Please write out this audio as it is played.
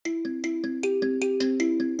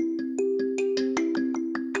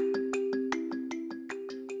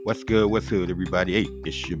What's good? What's good, everybody? Hey,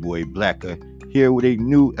 it's your boy Blacker here with a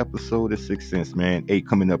new episode of Sixth Sense, man. Hey,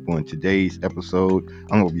 coming up on today's episode,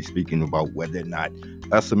 I'm gonna be speaking about whether or not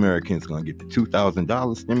us Americans gonna get the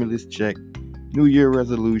 $2,000 stimulus check, New Year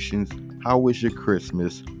resolutions, how was your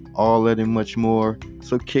Christmas, all that and much more.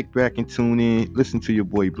 So kick back and tune in. Listen to your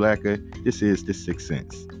boy Blacker. This is the Sixth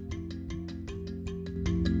Sense.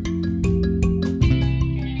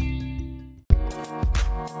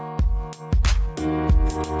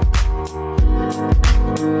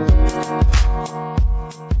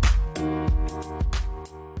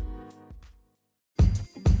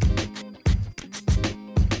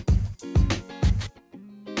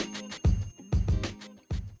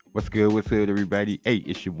 What's good? What's good, everybody? Hey,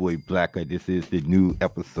 it's your boy Blacker. This is the new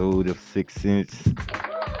episode of Sixth Sense.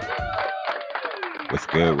 What's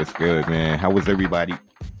good? What's good, man? How was everybody?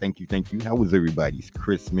 Thank you, thank you. How was everybody's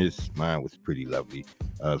Christmas? Mine was pretty lovely.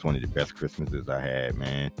 It was one of the best Christmases I had,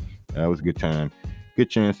 man. It was a good time. Good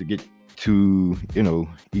chance to get to,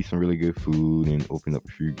 eat some really good food and open up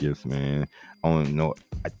a few gifts, man. I don't know.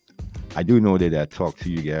 I do know that I talked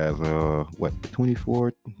to you guys, the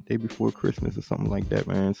 24th, day before Christmas or something like that,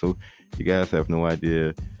 man. So you guys have no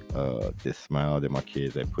idea this smile that my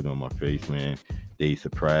kids had put on my face, man. They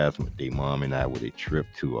surprised their mom and I with a trip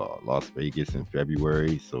to Las Vegas in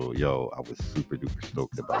February. So, yo, I was super duper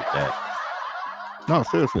stoked about that. No,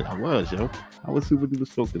 seriously, I was super duper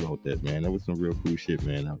stoked about that, man. That was some real cool shit,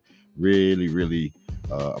 man. I really, really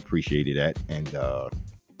appreciated that. And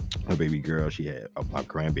my baby girl, she had my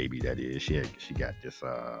grandbaby, that is, she got this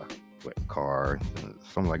car,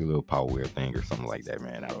 something like a little Power Wheel thing or something like that,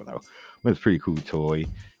 man. I don't know, but it's a pretty cool toy.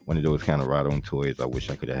 One of those kind of ride on toys I wish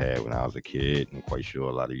I could have had when I was a kid. I'm quite sure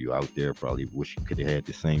a lot of you out there probably wish you could have had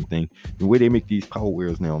the same thing. The way they make these Power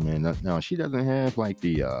Wheels now, man. Now she doesn't have like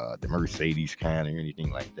the Mercedes kind or anything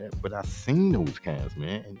like that, but I've seen those kinds,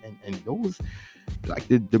 man, and those, like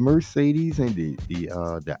the Mercedes and the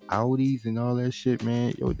Audis and all that shit,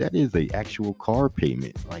 man. Yo, that is a actual car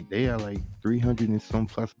payment. Like they are like 300 and some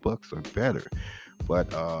plus bucks or better.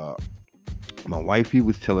 But my wifey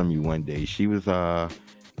was telling me one day she was well,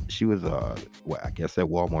 I guess at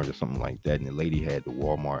Walmart or something like that, and the lady had the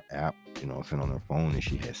Walmart app, sitting on her phone, and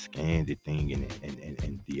she had scanned the thing, and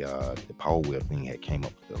the Power Wheel thing had came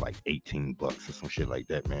up to like $18 or some shit like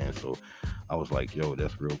that, man. So I was like, yo,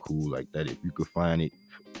 that's real cool. Like that, if you could find it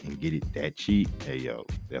and get it that cheap, hey yo,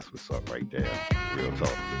 that's what's up right there. Real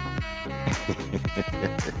talk.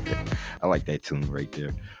 I like that tune right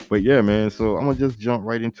there. But yeah, man. So I'm gonna just jump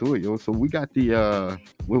right into it, yo. So we got we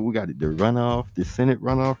got the runoff, the Senate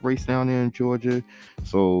runoff race down there in Georgia.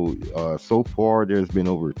 So so far there's been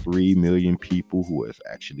over 3 million people who has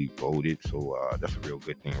actually voted. So that's a real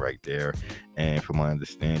good thing right there. And from my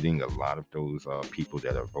understanding, a lot of those people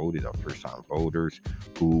that have voted are first time voters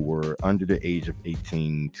who were under the age of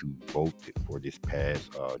 18 to vote for this past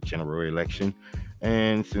general election.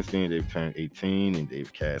 And since then, they've turned 18 and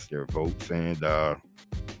they've cast their votes. And so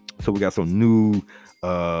we got some new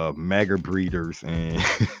MAGA breeders and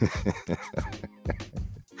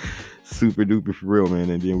super duper for real,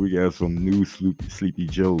 man. And then we got some new Sleepy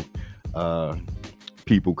Joe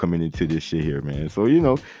people coming into this shit here, man. So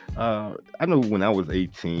I know when I was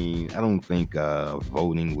 18, I don't think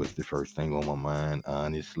voting was the first thing on my mind.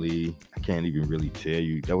 Honestly, I can't even really tell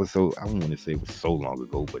you. That was so, I don't want to say it was so long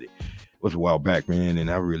ago, but it was a while back, man.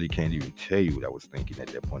 And I really can't even tell you what I was thinking at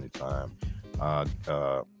that point in time. Uh,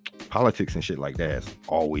 uh, Politics and shit like that has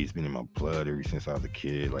always been in my blood ever since I was a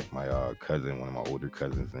kid. Like my cousin, one of my older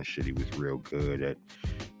cousins and shit, he was real good at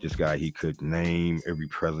this guy. He could name every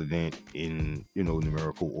president in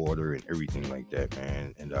numerical order and everything like that,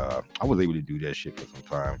 man. And I was able to do that shit for some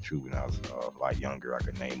time too when I was a lot younger. I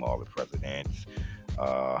could name all the presidents.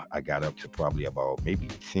 I got up to probably about maybe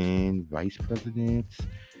 10 vice presidents.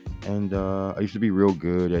 And I used to be real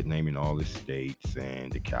good at naming all the states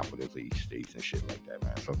and the capitals of each states and shit like that,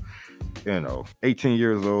 man. So, 18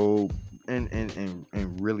 years old and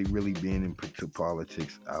really, really being into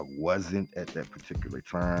politics, I wasn't at that particular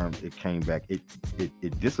time. It came back. It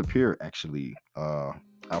disappeared actually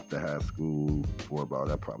after high school for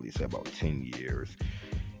about, I'd probably say about 10 years.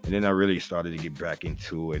 And then I really started to get back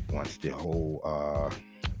into it once the whole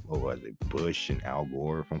what was it, Bush and Al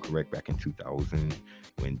Gore, if I'm correct, back in 2000,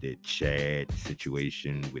 when the Chad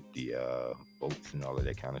situation with the boats and all of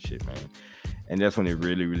that kind of shit, man. And that's when it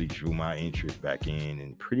really, really drew my interest back in.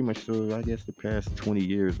 And pretty much so, I guess the past 20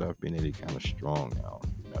 years, I've been at it kind of strong now.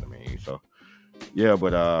 You know what I mean? So, yeah,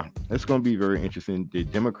 but it's going to be very interesting. The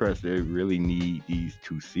Democrats, they really need these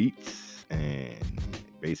two seats. And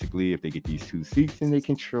basically, if they get these 2 seats, then they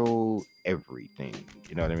control everything.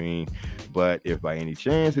 You know what I mean? But if by any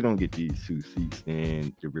chance they don't get these 2 seats,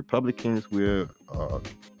 then the Republicans will uh,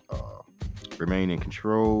 remain in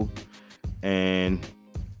control, and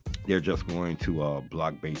they're just going to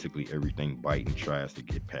block basically everything Biden tries to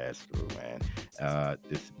get passed through, man.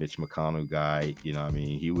 This Mitch McConnell guy, you know, what I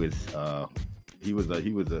mean, he was a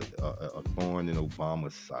thorn in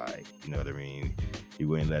Obama's side. You know what I mean? He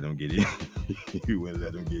wouldn't let him get in. He wouldn't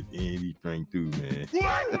let him get anything through, man.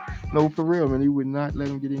 No, for real, man. He would not let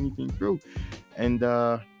him get anything through, and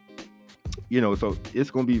so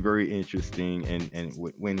it's going to be very interesting. And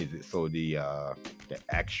when is it? So the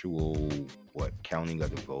actual what counting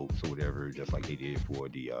of the votes or whatever, just like they did for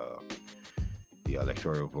the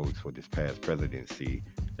electoral votes for this past presidency.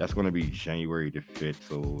 That's going to be January the 5th.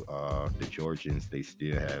 So the Georgians, they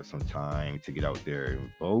still have some time to get out there and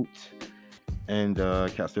vote and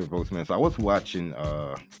cast their votes, man. So I was watching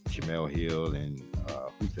Jamel Hill and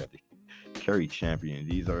who's that? Kerry Champion.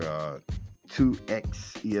 These are two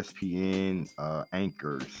ex ESPN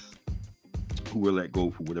anchors who were let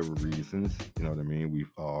go for whatever reasons. You know what I mean?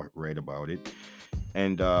 We've all read about it.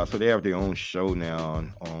 And so they have their own show now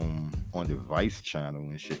on the Vice channel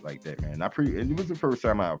and shit like that, man. And it was the first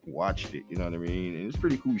time I've watched it, you know what I mean? And it's a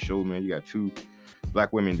pretty cool show, man. You got two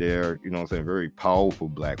black women there, you know what I'm saying? Very powerful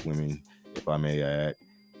black women, if I may add,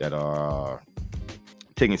 that are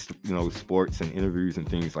taking sports and interviews and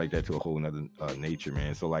things like that to a whole nother nature,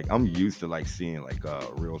 man. So like I'm used to like seeing like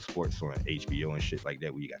real sports on HBO and shit like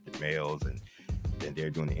that, where you got the males and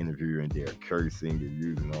they're doing the interview and they're cursing, they're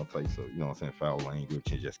using all types of, foul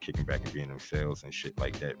language and just kicking back and being themselves and shit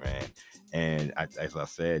like that, man. And as I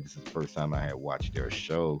said, this is the first time I had watched their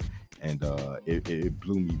show, and it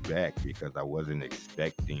blew me back because I wasn't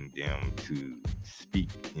expecting them to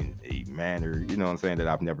speak in a manner, that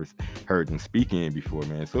I've never heard them speak in before,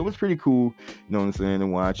 man. So it was pretty cool, to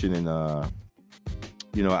watch it. And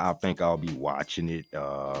I think I'll be watching it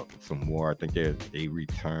some more. I think they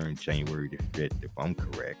return January the 5th, if I'm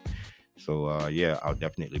correct. So yeah, I'll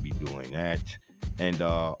definitely be doing that. And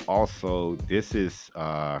also, this is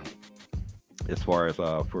as far as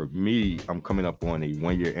for me, I'm coming up on a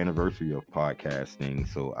 1 year anniversary of podcasting.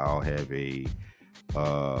 So I'll have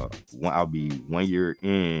I'll be 1 year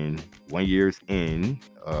in, 1 year's in,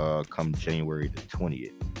 come January the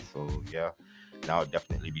 20th. So yeah. And I'll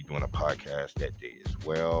definitely be doing a podcast that day as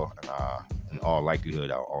well. And in all likelihood,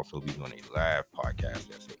 I'll also be doing a live podcast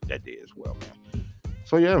that day as well, man.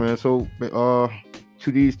 So yeah, man. So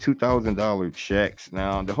to these $2,000 checks.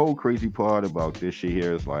 Now, the whole crazy part about this shit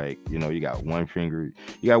here is like, you got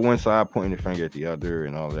one side pointing the finger at the other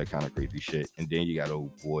and all that kind of crazy shit. And then you got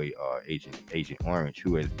old boy Agent Orange,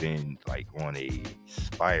 who has been like on a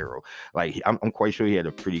spiral. Like I'm quite sure he had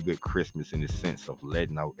a pretty good Christmas in the sense of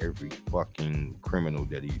letting out every fucking criminal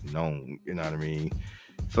that he's known. You know what I mean?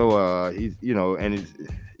 So he's and it's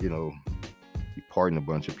he pardoned a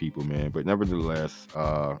bunch of people, man. But nevertheless,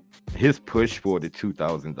 his push for the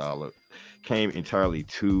 $2,000 came entirely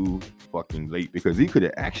too fucking late, because he could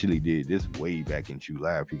have actually did this way back in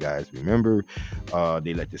July. If you guys remember,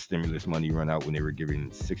 they let the stimulus money run out when they were giving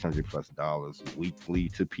 $600+ weekly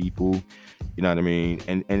to people. You know what I mean?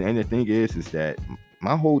 And the thing is that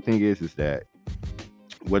my whole thing is that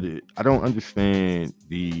I don't understand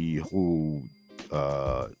the whole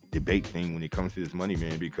debate thing when it comes to this money,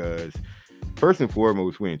 man, because first and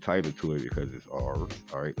foremost, we're entitled to it because it's ours.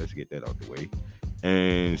 All right, let's get that out the way.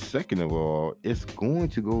 And second of all, it's going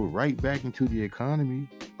to go right back into the economy.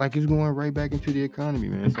 Like, it's going right back into the economy,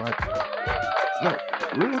 man. So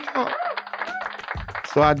real talk.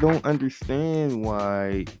 So I don't understand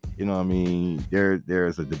why,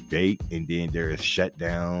 there's a debate and then there's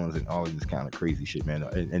shutdowns and all of this kind of crazy shit, man.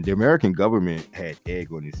 And the American government had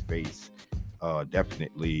egg on its face,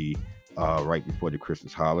 definitely, right before the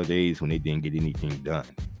Christmas holidays, when they didn't get anything done.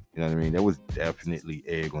 You know what I mean? That was definitely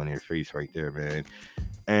egg on their face right there, man.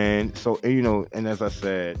 And so, and as I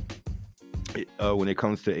said, when it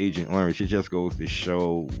comes to Agent Orange, it just goes to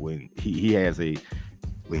show when he has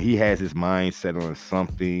his mind set on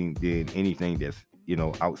something, then anything that's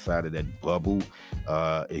outside of that bubble,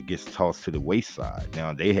 it gets tossed to the wayside.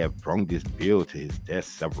 Now, they have brung this bill to his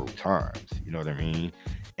desk several times. You know what I mean?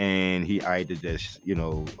 And he either just,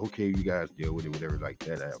 okay, you guys deal with it, whatever like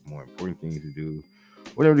that. I have more important things to do,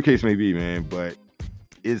 whatever the case may be, man. But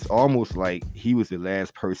it's almost like he was the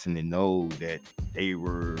last person to know that they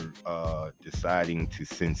were deciding to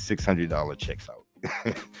send $600 checks out.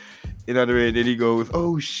 You know what I mean? Then he goes,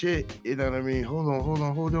 oh shit. You know what I mean? Hold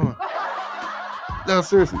on. No,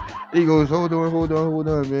 seriously. He goes, hold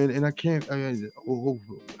on, man. And I can't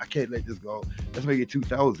let this go. Let's make it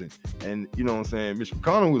 2,000. And you know what I'm saying? Mitch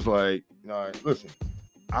McConnell was like, all right, listen,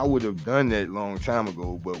 I would have done that long time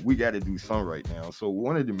ago, but we got to do something right now. So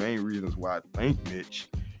one of the main reasons why I think Mitch,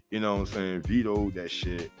 you know what I'm saying, vetoed that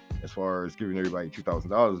shit as far as giving everybody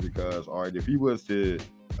 $2,000 because, all right, if he was to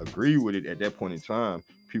agree with it at that point in time,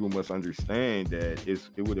 people must understand that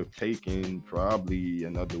it would have taken probably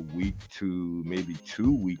another week to maybe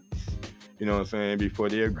 2 weeks, you know what I'm saying, before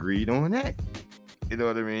they agreed on that. You know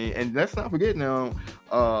what I mean? And let's not forget now,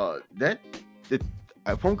 that the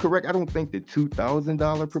if I'm correct, I don't think the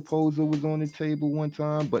 $2,000 proposal was on the table one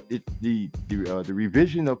time, but the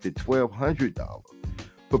revision of the $1,200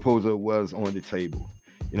 proposal was on the table.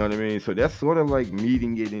 You know what I mean? So that's sort of like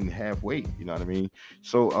meeting it in halfway. You know what I mean?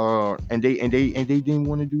 So and they didn't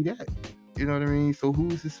want to do that. You know what I mean? So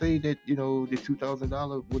who's to say that the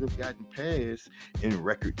 $2,000 would have gotten passed in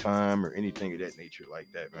record time or anything of that nature like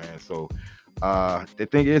that, man? So the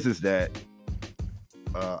thing is that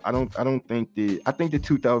I don't think I think the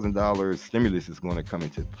 $2,000 stimulus is going to come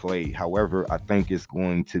into play. However, I think it's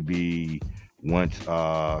going to be once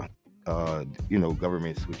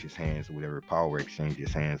government switches hands or whatever, power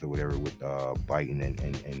exchanges hands or whatever with Biden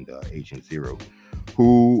and Agent Zero,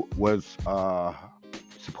 who was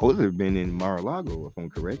supposed to have been in Mar-a-Lago, if I'm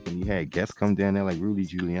correct, and he had guests come down there like Rudy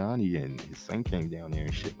Giuliani, and his son came down there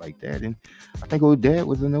and shit like that. And I think old dad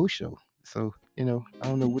was a no-show. So I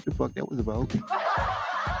don't know what the fuck that was about.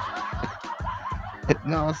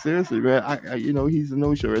 No, seriously, man. He's a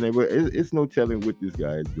no-show, and but it's no telling what this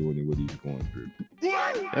guy is doing and what he's going through.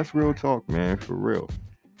 That's real talk, man, for real.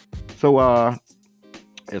 So,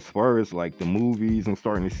 as far as like the movies, I'm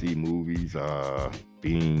starting to see movies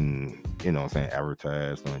being, what I'm saying,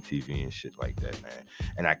 advertised on TV and shit like that, man.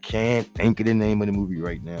 And I can't think of the name of the movie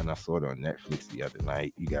right now. And I saw it on Netflix the other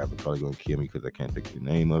night. You guys are probably gonna kill me because I can't think of the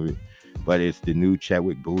name of it. But it's the new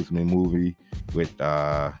Chadwick Boseman movie with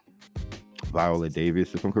Viola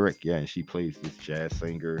Davis, if I'm correct. Yeah, and she plays this jazz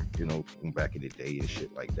singer, from back in the day and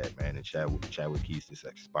shit like that, man. And Chadwick, he's this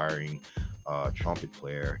aspiring trumpet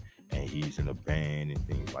player, and he's in a band and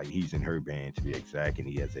things like he's in her band to be exact, and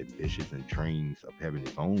he has ambitions and dreams of having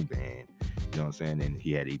his own band. You know what I'm saying? And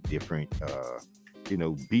he had a different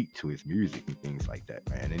beat to his music and things like that,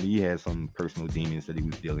 man. And he had some personal demons that he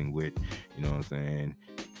was dealing with, you know what I'm saying,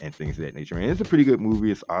 and things of that nature. And it's a pretty good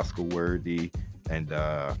movie. It's Oscar worthy, and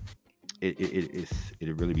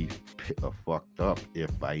it'd really be fucked up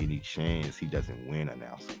if by any chance he doesn't win an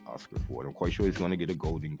Oscar for it. I'm quite sure he's going to get a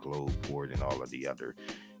Golden Globe for it and all of the other,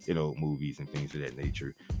 movies and things of that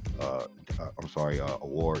nature. I'm sorry,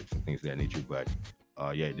 awards and things of that nature. But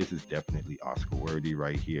yeah, this is definitely Oscar worthy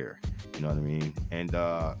right here. You know what I mean? And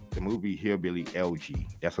the movie Hillbilly LG,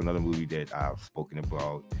 that's another movie that I've spoken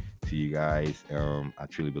about to you guys. I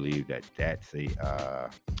truly believe that that's a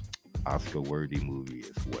Oscar worthy movie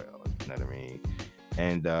as well. You know what I mean?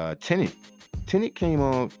 And Tenet came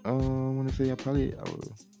out. I want to say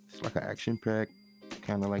it's like an action packed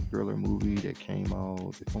kind of like thriller movie that came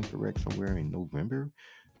out, if I'm correct, somewhere in November.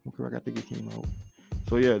 If I'm correct, I think it came out.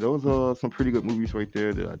 So yeah, those are some pretty good movies right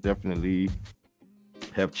there that I definitely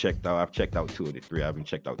have checked out. I've checked out two of the three. I haven't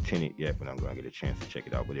checked out Tenet yet, but I'm going to get a chance to check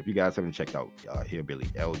it out. But if you guys haven't checked out Hillbilly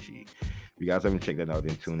LG, if you guys haven't checked that out,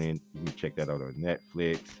 then tune in. You can check that out on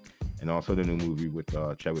Netflix. And also the new movie with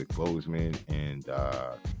Chadwick Boseman and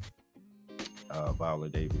Viola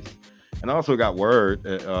Davis. And I also got word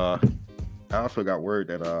that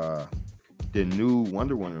the new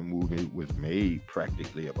Wonder Woman movie was made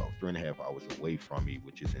practically about 3.5 hours away from me,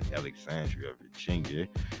 which is in Alexandria, Virginia.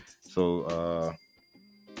 So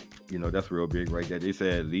that's real big right there. They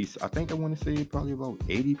said at least I think I want to say probably about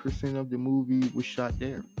 80% of the movie was shot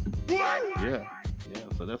there. Yeah, yeah.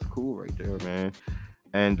 So that's cool right there, man.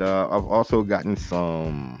 And I've also gotten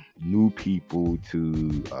some new people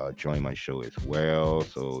to join my show as well.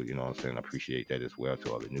 So, you know what I'm saying? I appreciate that as well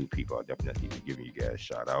to all the new people. I'll definitely be giving you guys a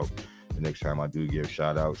shout out the next time I do give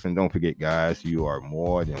shout outs. And don't forget, guys, you are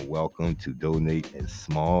more than welcome to donate as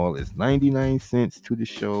small as 99 cents to the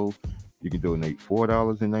show. You can donate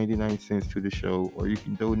 $4.99 to the show, or you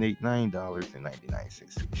can donate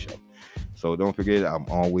 $9.99 to the show. So don't forget, I'm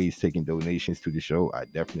always taking donations to the show. I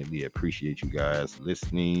definitely appreciate you guys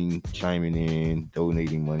listening, chiming in,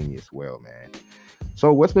 donating money as well, man.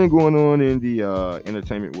 So what's been going on in the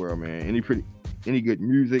entertainment world, man? Any good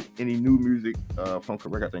music? Any new music? If I'm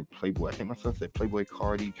correct, I think Playboy. I think my son said Playboy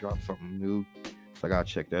Cardi dropped something new. So I gotta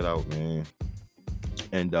check that out, man.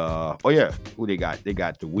 And oh yeah, who they got? They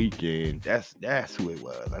got The Weeknd. That's who it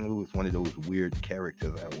was. I knew it was one of those weird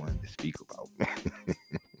characters I wanted to speak about.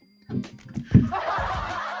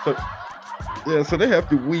 So yeah, so they have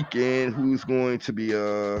The Weeknd, who's going to be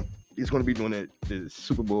he's going to be doing the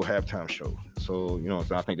Super Bowl halftime show. So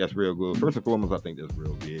so I think that's real good. First and foremost, I think that's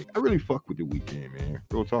real big. I really fuck with The Weeknd, man.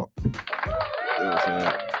 Real talk. You know what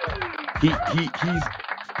I'm saying? He's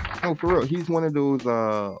no, for real. He's one of those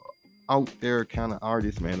out there kind of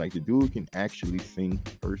artists, man. Like the dude can actually sing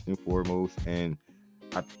first and foremost, and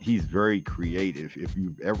he's very creative. If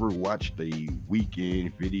you've ever watched a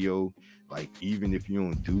Weekend video, like even if you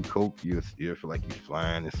don't do coke, you'll still feel like you're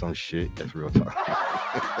flying and some shit. That's real talk.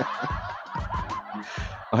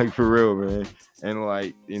 Like for real, man. And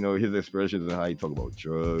like his expressions and how he talk about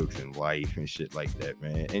drugs and life and shit like that,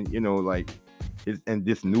 man. And like and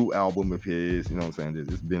this new album of his, what I'm saying,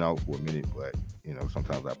 it's been out for a minute, but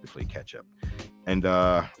sometimes I have to play catch up. And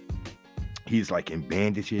he's like in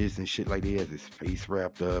bandages and shit like that. He has his face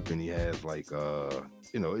wrapped up, and he has like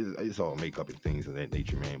it's all makeup and things of that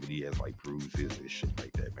nature, man. But he has like bruises and shit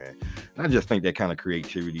like that, man. And I just think that kind of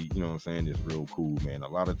creativity, what I'm saying, is real cool, man. A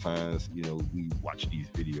lot of times, we watch these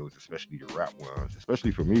videos, especially the rap ones,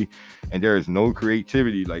 especially for me, and there is no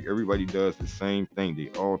creativity. Like everybody does the same thing. They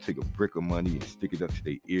all take a brick of money and stick it up to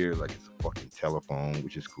their ear like it's a fucking telephone,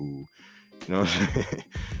 which is cool. You know what I'm saying?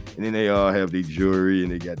 And then they all have their jewelry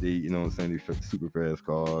and they got their, what I'm saying, they super fast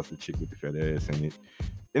cars, the chick with the fat ass in it.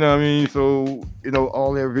 You know what I mean? So,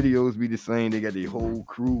 all their videos be the same. They got their whole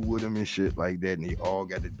crew with them and shit like that. And they all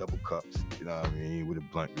got the double cups, you know what I mean, with a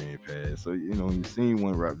blunt being passed. So, you've seen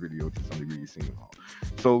one rap video to some degree, you've seen them all.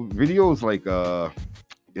 So videos like, The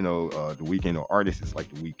Weeknd, or artists like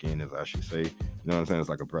The Weeknd, as I should say, you know what I'm saying? It's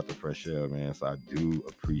like a breath of fresh air, man. So I do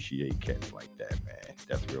appreciate cats like that, man.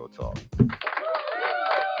 That's real talk.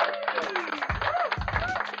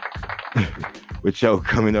 With y'all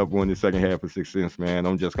coming up on the second half of Sixth Sense, man,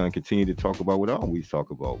 I'm just gonna continue to talk about what I always talk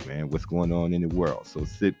about, man. What's going on in the world? So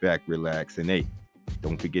sit back, relax, and hey,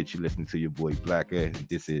 don't forget you listen to your boy Blacker.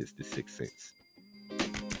 This is the Sixth Sense.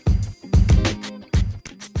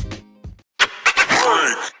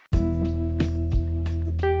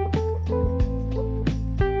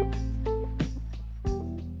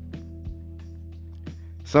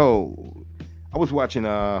 So I was watching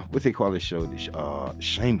what's they call this show?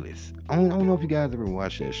 Shameless. I don't know if you guys ever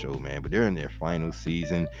watched that show, man, but they're in their final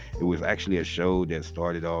season. It was actually a show that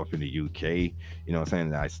started off in the UK. You know what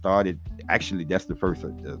I'm saying? I started actually that's the first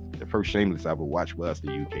Shameless I ever watched was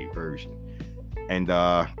the UK version. And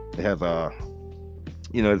it has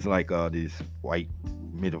it's like this white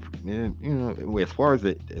middle, as far as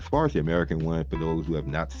the American one, for those who have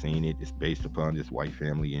not seen it, it's based upon this white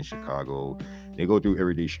family in Chicago. They go through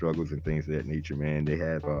everyday struggles and things of that nature, man. They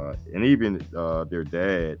have and even their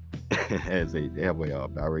dad they have a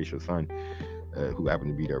biracial son who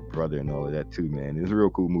happened to be their brother and all of that too, man. It's a real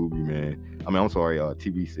cool movie, man. I mean, I'm sorry,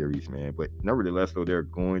 TV series, man. But nevertheless, though,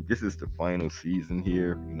 this is the final season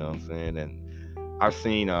here, you know what I'm saying? And I've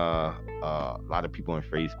seen a lot of people on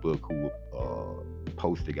Facebook who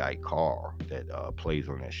post the guy Carl that plays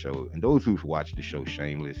on that show. And those who've watched the show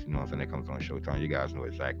Shameless, you know what I'm saying, that comes on Showtime, you guys know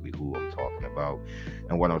exactly who I'm talking about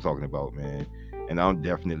and what I'm talking about, man. And I'm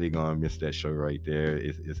definitely gonna miss that show right there.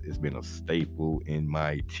 It's been a staple in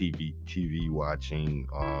my TV watching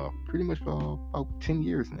pretty much for about 10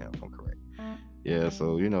 years now, if I'm correct. Yeah,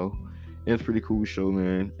 so it's a pretty cool show,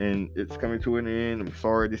 man. And it's coming to an end. I'm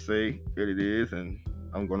sorry to say that it is, and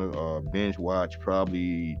I'm gonna binge watch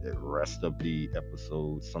probably the rest of the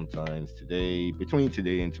episodes sometimes between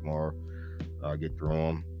today and tomorrow. I'll get through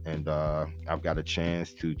them, and I've got a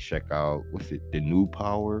chance to check out the new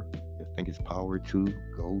Power. I think it's Power 2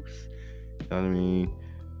 Ghosts. You know what I mean?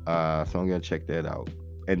 So I'm gonna check that out.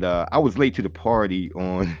 And I was late to the party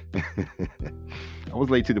on. I was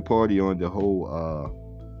late to the party on the whole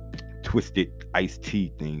Twisted Iced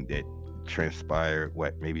Tea thing that transpired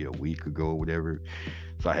maybe a week ago or whatever.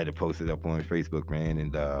 So I had to post it up on Facebook, man.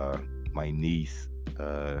 And my niece,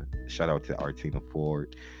 shout out to Artina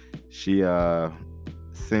Ford, she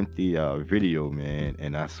sent the video, man,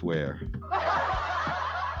 and I swear,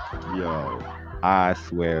 I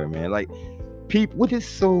swear, man, like people, what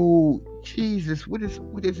is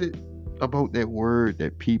it about that word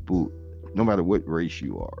that people, no matter what race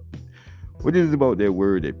you are, what is it about that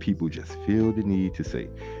word that people just feel the need to say?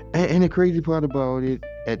 And the crazy part about it,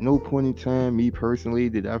 at no point in time, me personally,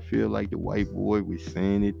 did I feel like the white boy was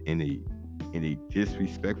saying it in a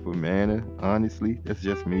disrespectful manner. Honestly, that's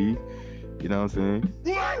just me. You know what I'm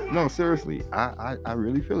saying? No, seriously, I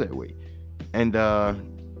really feel that way. And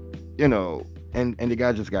and the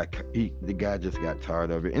guy just got tired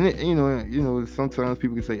of it. And sometimes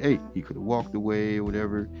people can say, hey, he could have walked away or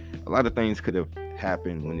whatever. A lot of things could have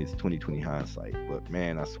happen when it's 2020 hindsight. But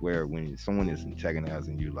man, I swear, when someone is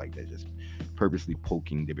antagonizing you like that, just purposely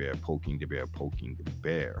poking the bear, poking the bear, poking the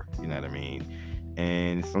bear, you know what I mean?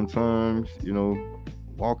 And sometimes,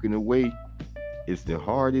 walking away is the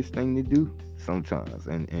hardest thing to do sometimes.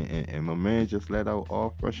 And my man just let out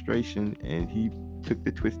all frustration, and he took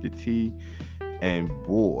the twisted tea. And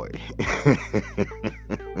boy,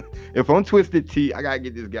 if I'm twisted tea, I gotta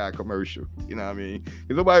get this guy a commercial. You know what I mean?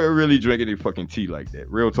 Because nobody really drinking their fucking tea like that.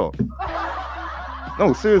 Real talk.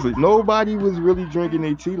 No, seriously, nobody was really drinking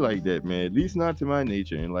their tea like that, man. At least not to my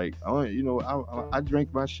nature. And like, I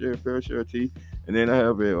drank my fair share of tea, and then I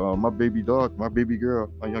have my baby dog, my baby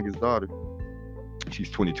girl, my youngest daughter. She's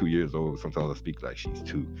 22 years old. Sometimes I speak like she's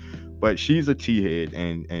 2, but she's a tea head,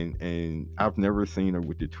 and I've never seen her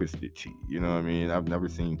with the twisted tea. You know what I mean? I've never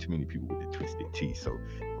seen too many people with the twisted tea. So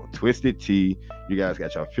on twisted tea, you guys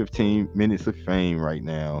got your 15 minutes of fame right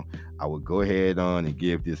now. I will go ahead on and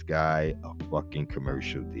give this guy a fucking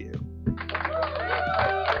commercial deal.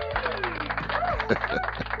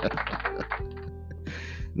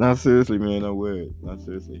 Not seriously, man. I would. Not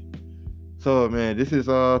seriously. So man, this is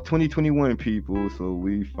 2021, people. So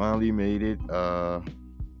we finally made it. A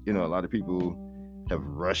lot of people have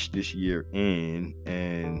rushed this year in,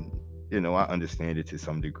 and I understand it to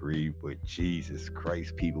some degree, but Jesus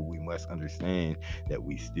Christ, people, we must understand that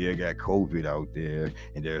we still got COVID out there,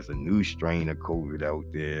 and there's a new strain of COVID out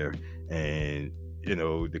there, and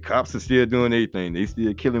the cops are still doing their thing. They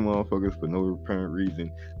still killing motherfuckers for no apparent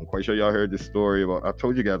reason. I'm quite sure y'all heard this story about. I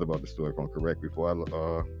told you guys about the story, if I'm correct, before I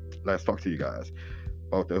last talked to you guys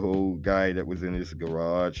about the whole guy that was in his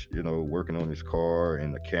garage, working on his car,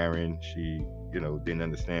 and the Karen, she, didn't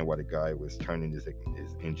understand why the guy was turning his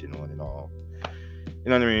engine on and off. You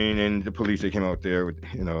know what I mean? And the police, they came out there with,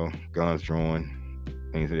 guns drawn,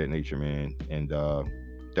 things of that nature, man. And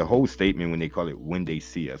the whole statement, when they call it "when they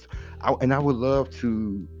see us," I would love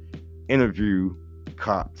to interview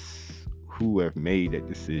cops who have made that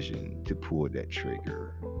decision to pull that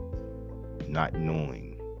trigger, not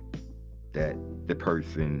knowing that the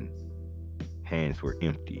person's hands were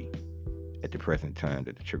empty at the present time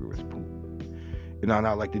that the trigger was pulled. And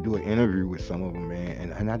I'd like to do an interview with some of them,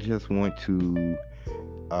 man. And I just want to,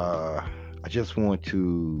 I guess,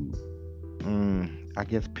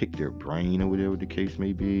 pick their brain or whatever the case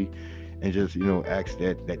may be, and just, ask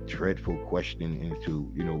that dreadful question into,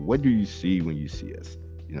 what do you see when you see us?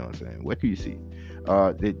 You know what I'm saying? What do you see?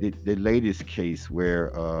 The latest case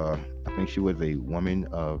where I think she was a woman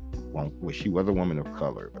of, she was a woman of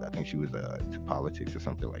color, but I think she was to politics or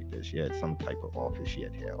something like that. She had some type of office she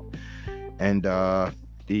had held, and the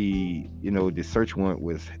search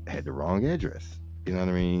warrant had the wrong address. You know what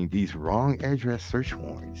I mean? These wrong address search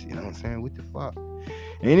warrants. You know what I'm saying? What the fuck?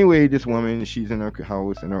 Anyway, this woman, she's in her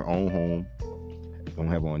house, in her own home, don't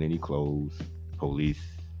have on any clothes. Police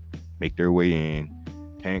make their way in,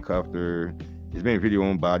 handcuffed her. It's been video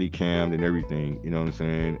on body cam and everything, you know what I'm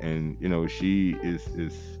saying? And, she is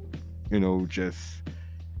just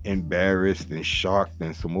embarrassed and shocked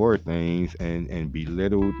and some more things, and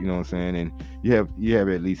belittled, you know what I'm saying? And you have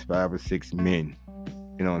at least 5 or 6 men,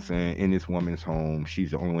 you know what I'm saying, in this woman's home.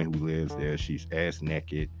 She's the only one who lives there. She's ass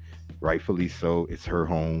naked, rightfully so. It's her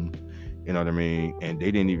home. You know what I mean? And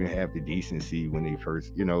they didn't even have the decency when they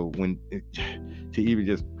first, to even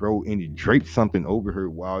just drape something over her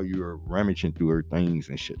while you're rummaging through her things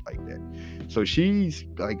and shit like that. So she's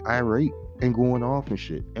like irate and going off and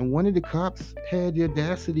shit. And one of the cops had the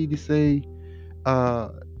audacity to say,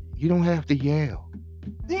 you don't have to yell.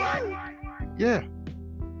 Yeah.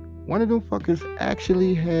 One of them fuckers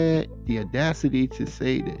actually had the audacity to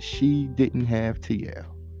say that she didn't have to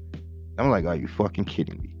yell. I'm like, are you fucking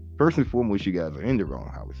kidding me? First and foremost, you guys are in the wrong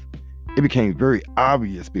house. It became very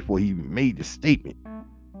obvious before he even made the statement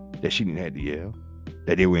that she didn't have to yell,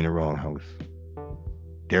 that they were in the wrong house.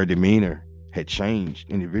 Their demeanor had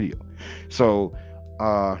changed in the video. So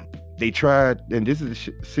they tried, and this is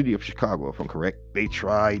the city of Chicago, if I'm correct. They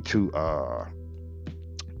tried to hide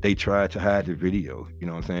the video, you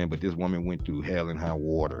know what I'm saying? But this woman went through hell and high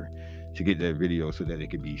water to get that video so that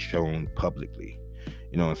it could be shown publicly,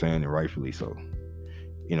 you know what I'm saying? And rightfully so.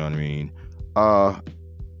 You know what I mean? To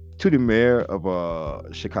the mayor of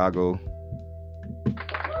Chicago.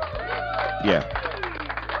 Yeah.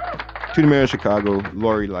 To the mayor of Chicago,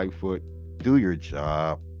 Lori Lightfoot, do your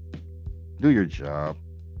job. Do your job.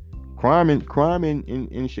 Crime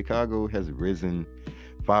in Chicago has risen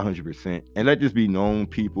 500%. And let this be known,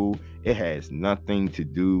 people, it has nothing to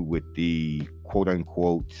do with the quote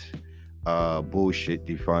unquote bullshit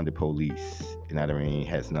defund the police. You know what I mean? It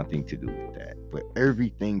has nothing to do with that. But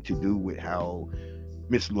everything to do with how,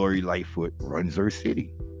 Miss Lori Lightfoot runs her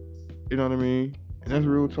city. You know what I mean? And that's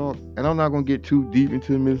real talk. And I'm not gonna get too deep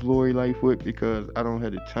into Miss Lori Lightfoot because I don't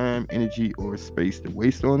have the time, energy, or space to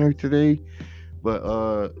waste on her today.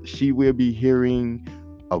 But she will be hearing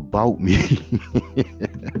about me.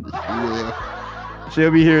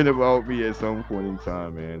 She'll be hearing about me at some point in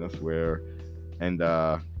time, man. I swear. And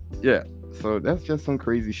yeah. So that's just some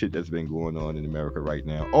crazy shit that's been going on in America right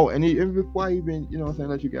now. Oh, and before I even, you know what I'm saying,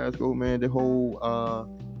 let you guys go, man, the whole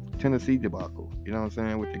Tennessee debacle, you know what I'm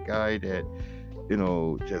saying, with the guy that, you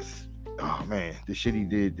know, just, oh man, the shit he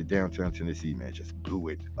did to downtown Tennessee, man, just blew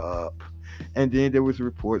it up. And then there was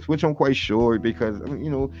reports, which I'm quite sure because, I mean,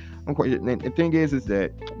 you know, I'm quite. And the thing is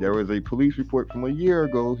that there was a police report from a year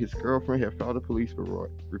ago. His girlfriend had filed a police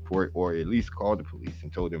report, or at least called the police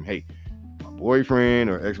and told them, hey, my boyfriend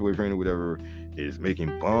or ex-boyfriend or whatever is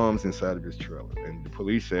making bombs inside of his trailer. And the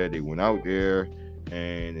police said they went out there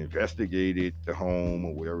and investigated the home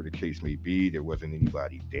or whatever the case may be. There wasn't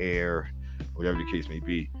anybody there, whatever the case may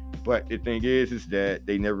be. But the thing is that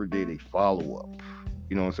they never did a follow-up.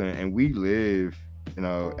 You know what I'm saying? And we live, you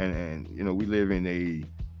know, and you know, we live in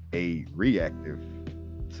a reactive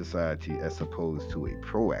society as opposed to a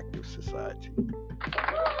proactive society.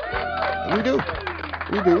 And we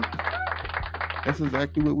do. That's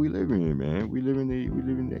exactly what we live in, man. We live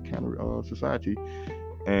in that kind of society.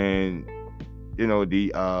 And you know,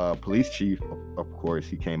 the police chief, of course,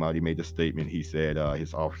 he came out. He made a statement. He said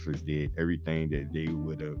his officers did everything that they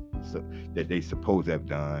would have, that they supposed to have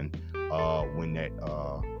done when that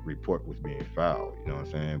report was being filed. You know what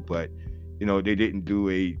I'm saying? But you know, they didn't do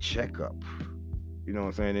a checkup. You know what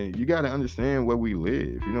I'm saying? And you got to understand where we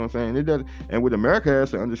live. You know what I'm saying? It does. And what America has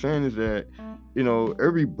to understand is that, you know,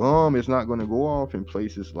 every bomb is not going to go off in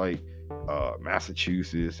places like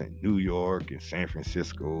Massachusetts and New York and San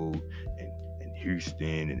Francisco and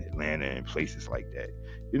Houston and Atlanta and places like that.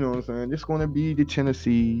 You know what I'm saying? It's going to be the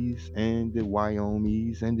Tennessees and the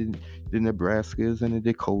Wyomings and the Nebraskas and the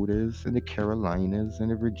Dakotas and the Carolinas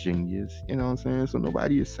and the Virginias. You know what I'm saying? So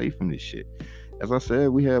nobody is safe from this shit. As I said,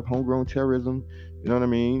 we have homegrown terrorism. You know what I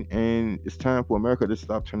mean? And it's time for America to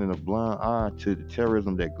stop turning a blind eye to the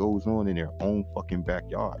terrorism that goes on in their own fucking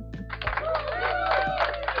backyard.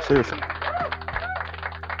 Seriously.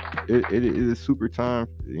 It is super time,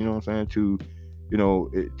 you know what I'm saying, to, you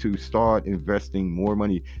know, to start investing more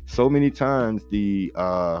money. So many times the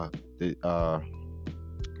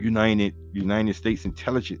United States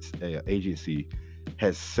Intelligence Agency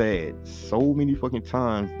has said so many fucking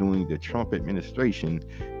times during the Trump administration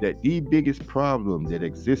that the biggest problem that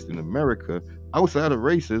exists in America outside of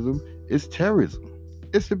racism is terrorism.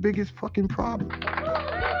 It's the biggest fucking problem.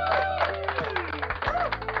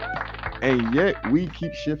 And yet we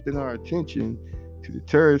keep shifting our attention to the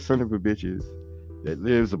terrorist son of a bitches that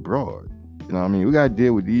lives abroad. You know what I mean? We gotta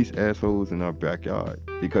deal with these assholes in our backyard.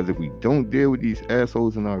 Because if we don't deal with these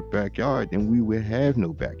assholes in our backyard, then we will have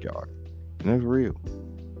no backyard. And that's real.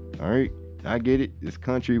 All right? I get it. This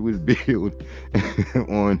country was built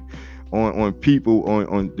on people,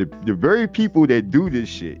 on the very people that do this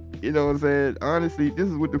shit. You know what I'm saying? Honestly, this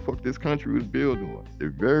is what the fuck this country was built on. The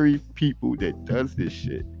very people that does this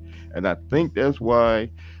shit. And I think that's why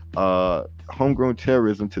homegrown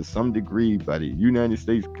terrorism, to some degree, by the United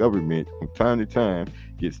States government from time to time,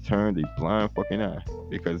 gets turned a blind fucking eye,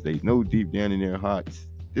 because they know deep down in their hearts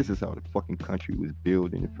this is how the fucking country was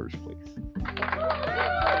built in the first place.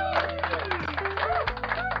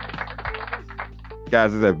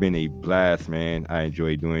 Guys, this has been a blast, man. I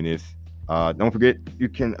enjoy doing this. Don't forget, you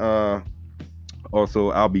can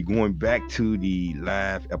also, I'll be going back to the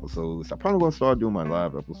live episodes. I probably gonna start doing my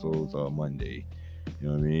live episodes Monday. You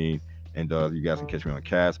know what I mean? And you guys can catch me on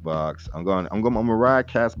Castbox. I'm gonna ride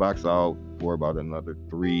Castbox out for about another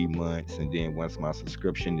 3 months, and then once my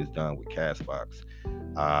subscription is done with Castbox,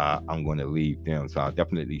 I'm gonna leave them. So I'll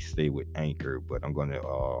definitely stay with Anchor, but I'm gonna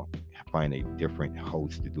find a different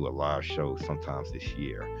host to do a live show sometimes this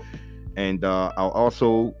year. And I'll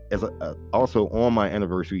also, also on my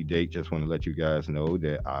anniversary date, just want to let you guys know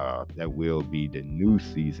that that will be the new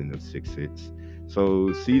season of 6 Hits.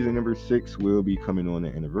 So season number 6 will be coming on the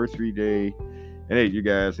anniversary day. And hey, you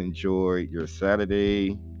guys enjoy your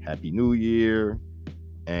Saturday. Happy New Year.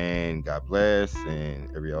 And God bless, and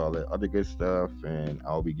all that other good stuff. And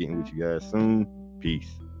I'll be getting with you guys soon.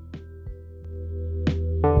 Peace.